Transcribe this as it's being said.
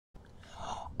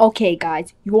Okay,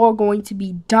 guys, you are going to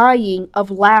be dying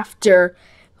of laughter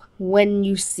when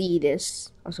you see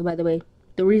this. Also, by the way,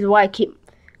 the reason why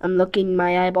I'm looking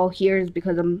my eyeball here is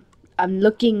because I'm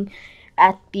looking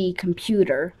at the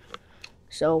computer.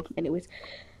 So, anyways,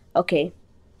 okay,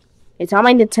 it's on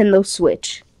my Nintendo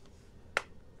Switch.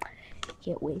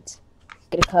 Can't wait.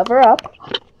 Gonna cover up.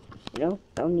 You know,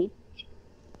 don't need.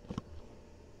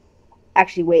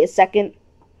 Actually, wait a second.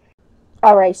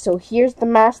 Alright, so here's the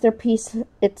masterpiece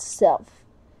itself.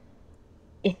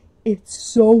 It's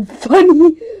so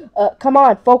funny. Come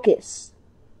on, focus.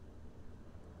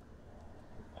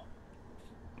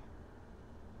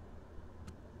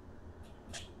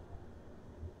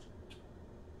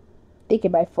 Think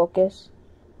it might focus.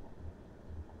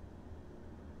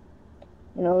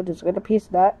 You know, just get a piece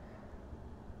of that.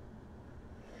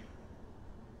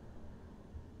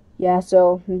 Yeah,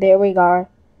 so there we are.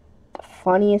 The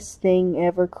funniest thing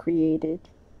ever created.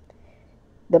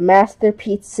 The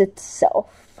masterpiece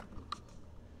itself.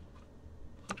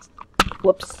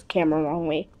 Whoops, camera wrong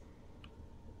way.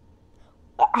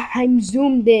 I'm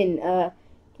zoomed in.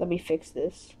 Let me fix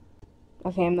this.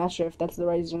 Okay, I'm not sure if that's the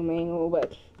right zoom angle,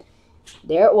 but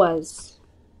there it was.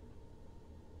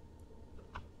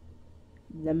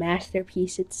 The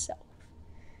masterpiece itself.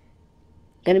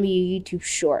 Gonna be a YouTube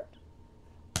short.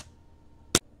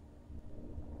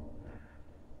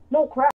 No crap.